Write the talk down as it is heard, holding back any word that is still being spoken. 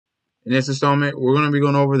In this installment, we're going to be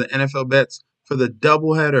going over the NFL bets for the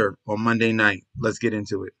doubleheader on Monday night. Let's get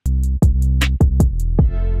into it.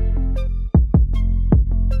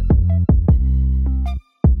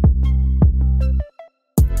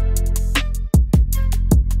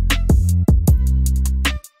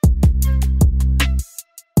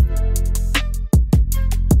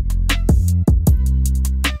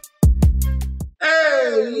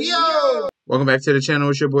 Welcome back to the channel.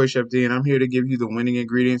 It's your boy Chef D, and I'm here to give you the winning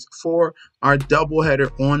ingredients for our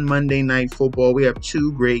doubleheader on Monday Night Football. We have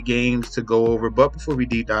two great games to go over, but before we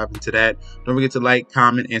deep dive into that, don't forget to like,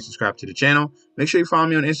 comment, and subscribe to the channel. Make sure you follow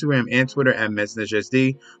me on Instagram and Twitter at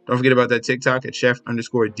MessageSD. Don't forget about that TikTok at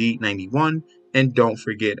Chef_D91. And don't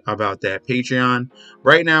forget about that Patreon.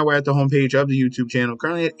 Right now, we're at the homepage of the YouTube channel,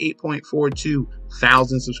 currently at 8.42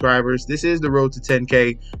 thousand subscribers. This is the road to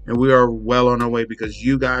 10K, and we are well on our way because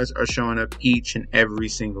you guys are showing up each and every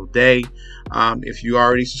single day. If you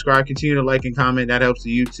already subscribed, continue to like and comment. That helps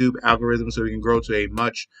the YouTube algorithm so we can grow to a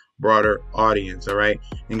much broader audience. All right.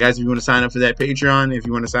 And guys, if you want to sign up for that Patreon, if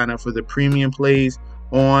you want to sign up for the premium plays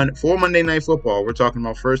for Monday Night Football, we're talking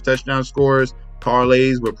about first touchdown scores,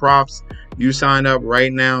 parlays with props. You sign up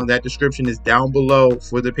right now. That description is down below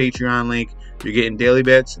for the Patreon link. You're getting daily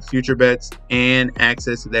bets, future bets, and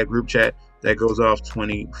access to that group chat that goes off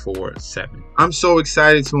 24/7. I'm so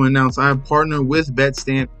excited to announce I have partnered with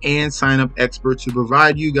BetStamp and Sign Up Expert to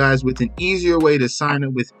provide you guys with an easier way to sign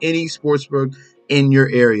up with any sportsbook in your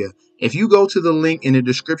area. If you go to the link in the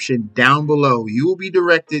description down below, you will be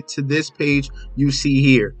directed to this page you see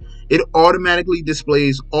here. It automatically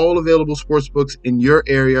displays all available sportsbooks in your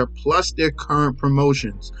area plus their current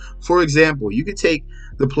promotions. For example, you could take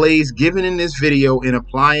the plays given in this video and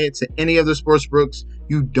apply it to any other sportsbooks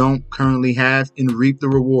you don't currently have and reap the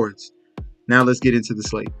rewards. Now let's get into the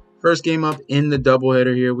slate. First game up in the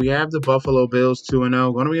doubleheader here, we have the Buffalo Bills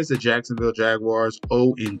 2-0 going against the Jacksonville Jaguars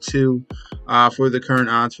 0-2 for the current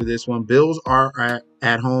odds for this one. Bills are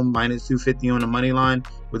at home -250 on the money line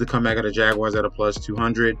with the comeback of the Jaguars at a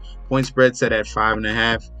 +200. Point spread set at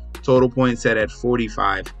 5.5. Total points set at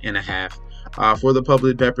 45.5. For the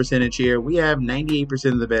public bet percentage here, we have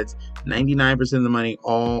 98% of the bets, 99% of the money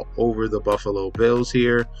all over the Buffalo Bills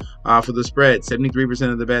here. For the spread,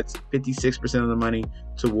 73% of the bets, 56% of the money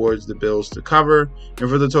towards the Bills to cover. And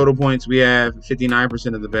for the total points, we have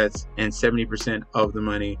 59% of the bets and 70% of the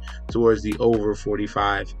money towards the over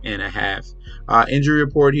 45.5. Injury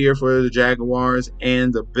report here for the Jaguars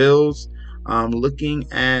and the Bills. Looking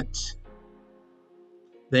at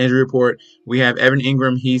the injury report, we have Evan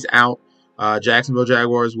Ingram, he's out. Jacksonville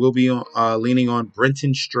Jaguars will be leaning on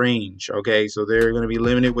Brenton Strange. Okay, so they're going to be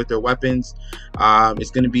limited with their weapons. It's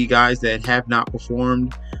going to be guys that have not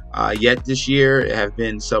performed yet this year, have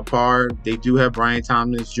been subpar. They do have Brian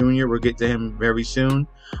Thomas Jr. We'll get to him very soon.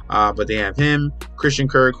 But they have him, Christian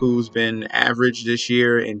Kirk, who's been average this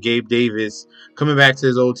year, and Gabe Davis coming back to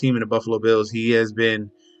his old team in the Buffalo Bills. He has been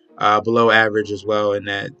below average as well in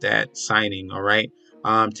that signing. All right.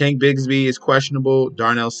 Tank Bigsby is questionable.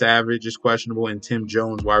 Darnell Savage is questionable. And Tim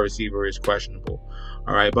Jones, wide receiver, is questionable.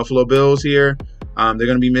 All right, Buffalo Bills here. They're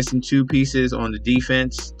going to be missing two pieces on the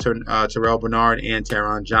defense, Terrell Bernard and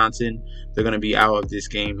Taron Johnson. They're going to be out of this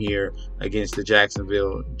game here against the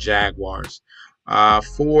Jacksonville Jaguars.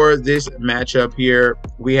 For this matchup here,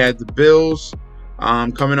 we had the Bills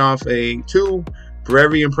coming off two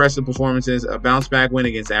very impressive performances, a bounce-back win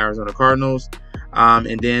against Arizona Cardinals.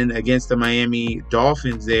 And then against the Miami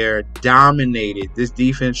Dolphins, there dominated. This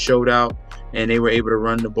defense showed out, and they were able to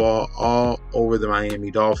run the ball all over the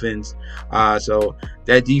Miami Dolphins. So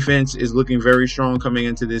that defense is looking very strong coming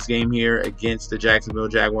into this game here against the Jacksonville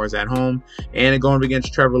Jaguars at home. And going up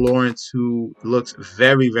against Trevor Lawrence, who looks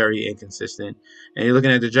very, very inconsistent. And you're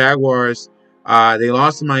looking at the Jaguars. They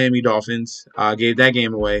lost to Miami Dolphins, gave that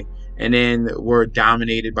game away, and then were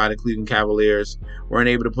dominated by the Cleveland Cavaliers. Weren't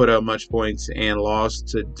able to put up much points and lost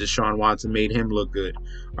to Deshaun Watson, made him look good.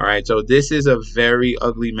 All right, so this is a very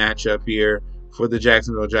ugly matchup here for the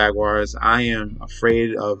Jacksonville Jaguars. I am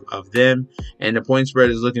afraid of them, and the point spread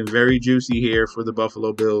is looking very juicy here for the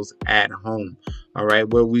Buffalo Bills at home. All right,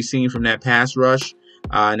 what we've seen from that pass rush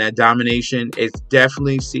and that domination, it's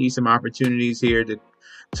definitely see some opportunities here to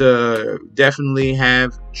definitely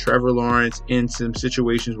have Trevor Lawrence in some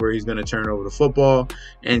situations where he's going to turn over the football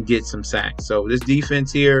and get some sacks. So this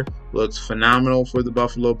defense here looks phenomenal for the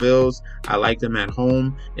Buffalo Bills. I like them at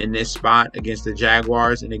home in this spot against the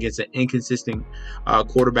Jaguars and against an inconsistent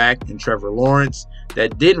quarterback in Trevor Lawrence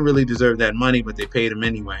that didn't really deserve that money, but they paid him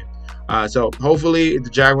anyway. So hopefully the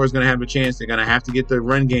Jaguars going to have a chance. They're going to have to get the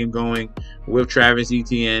run game going with Travis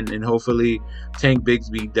Etienne, and hopefully Tank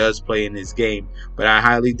Bigsby does play in this game. But I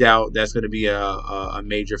highly doubt that's going to be a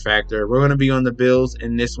major factor. We're going to be on the Bills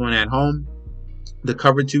in this one at home. The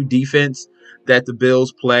cover 2 defense that the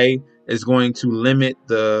Bills play is going to limit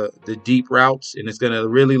the deep routes, and it's going to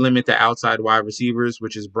really limit the outside wide receivers,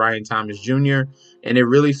 which is Brian Thomas Jr., and it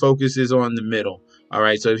really focuses on the middle. All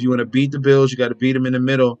right, so if you want to beat the Bills, you got to beat them in the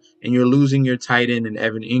middle, and you're losing your tight end in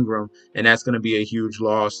Evan Ingram, and that's going to be a huge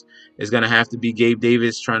loss. It's going to have to be Gabe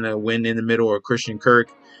Davis trying to win in the middle, or Christian Kirk,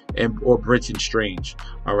 or Brenton Strange.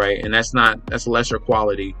 All right, and that's lesser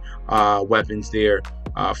quality weapons there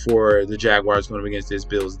for the Jaguars going against this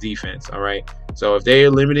Bills defense. All right, so if they are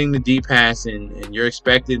limiting the deep pass and you're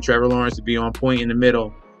expecting Trevor Lawrence to be on point in the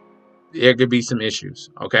middle, there could be some issues.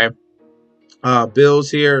 Okay, Bills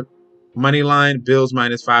here. Money line, Bills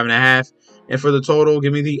minus 5.5. And for the total,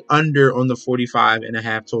 give me the under on the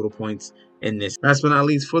 45.5 total points in this. Last but not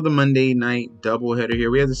least, for the Monday night doubleheader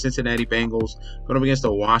here, we have the Cincinnati Bengals going up against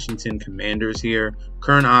the Washington Commanders here.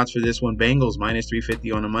 Current odds for this one, Bengals minus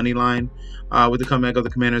 350 on the money line, with the comeback of the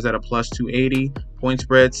Commanders at a plus 280. Point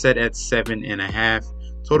spread set at 7.5.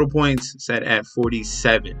 Total points set at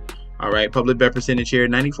 47. All right, public bet percentage here,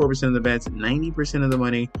 94% of the bets, 90% of the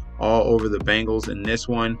money, all over the Bengals in this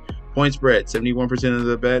one. Point spread, 71% of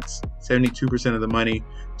the bets, 72% of the money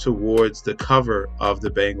towards the cover of the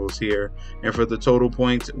Bengals here. And for the total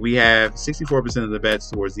points, we have 64% of the bets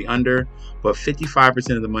towards the under, but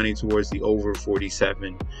 55% of the money towards the over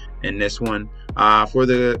 47 in this one. For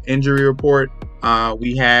the injury report,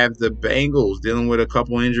 we have the Bengals dealing with a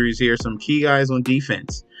couple injuries here. Some key guys on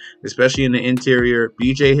defense, especially in the interior.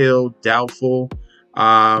 BJ Hill, doubtful.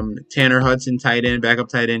 Tanner Hudson, tight end, backup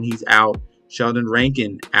tight end, he's out. Sheldon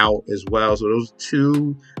Rankin out as well. So those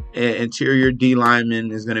 2 interior D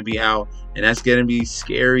linemen is going to be out. And that's going to be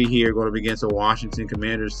scary here going up against a Washington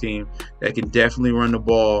Commanders team that can definitely run the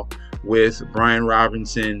ball with Brian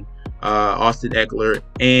Robinson, Austin Eckler,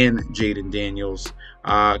 and Jaden Daniels.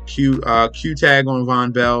 Q tag on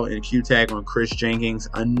Von Bell and Q tag on Chris Jenkins,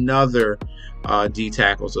 another D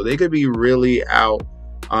tackle. So they could be really out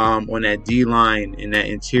on that D line in that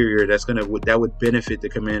interior. That would benefit the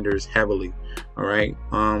Commanders heavily. All right.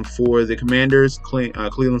 For the Commanders,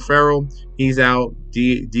 Cleveland Farrell, he's out.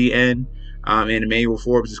 DN, and Emmanuel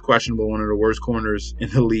Forbes is questionable, one of the worst corners in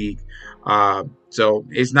the league. So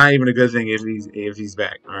it's not even a good thing if he's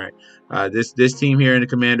back. All right. This team here in the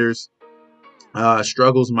Commanders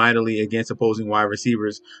struggles mightily against opposing wide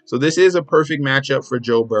receivers. So this is a perfect matchup for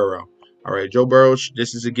Joe Burrow. All right, Joe Burrow,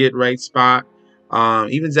 this is a get right spot.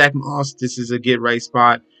 Even Zach Moss, this is a get right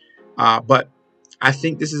spot. But I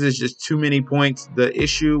think this is just too many points. The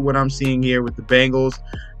issue, what I'm seeing here with the Bengals,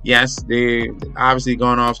 yes, they obviously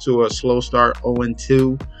gone off to a slow start,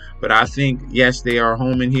 0-2. But I think, yes, they are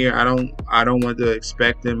home in here. I don't want to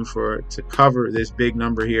expect them to cover this big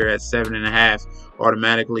number here at 7.5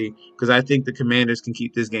 automatically, because I think the Commanders can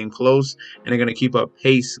keep this game close and they're going to keep up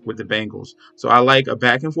pace with the Bengals. So I like a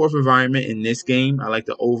back and forth environment in this game. I like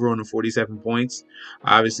the over on the 47 points.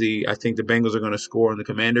 Obviously, I think the Bengals are going to score on the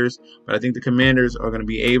Commanders, but I think the Commanders are going to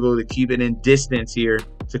be able to keep it in distance here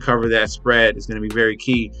to cover that spread. Is going to be very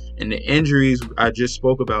key. And the injuries I just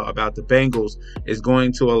spoke about the Bengals is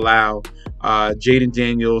going to allow Jaden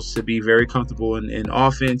Daniels to be very comfortable in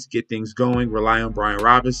offense, get things going, rely on Brian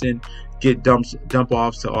Robinson, get dump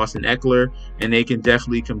offs to Austin Eckler, and they can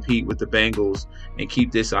definitely compete with the Bengals and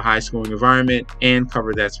keep this a high scoring environment and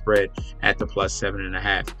cover that spread at the plus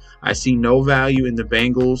 7.5. I see no value in the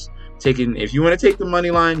Bengals taking. If you want to take the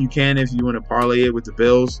money line, you can. If you want to parlay it with the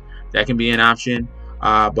Bills, that can be an option.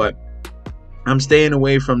 But I'm staying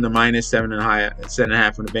away from the minus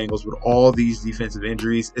 7.5 from the Bengals with all these defensive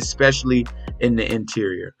injuries, especially in the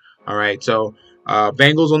interior. All right, so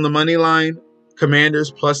Bengals on the money line,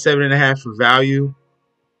 Commanders plus 7.5 for value.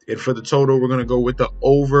 And for the total, we're going to go with the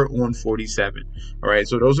over on 47. All right,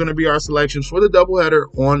 so those are going to be our selections for the doubleheader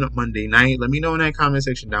on Monday night. Let me know in that comment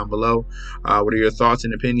section down below. What are your thoughts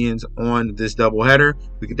and opinions on this doubleheader?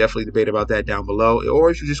 We could definitely debate about that down below. Or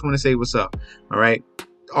if you just want to say what's up. All right.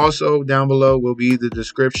 Also, down below will be the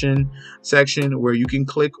description section where you can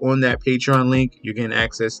click on that Patreon link. You're getting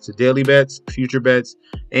access to daily bets, future bets,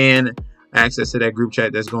 and access to that group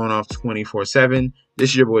chat that's going off 24/7.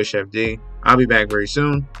 This is your boy, Chef D. I'll be back very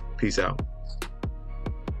soon. Peace out.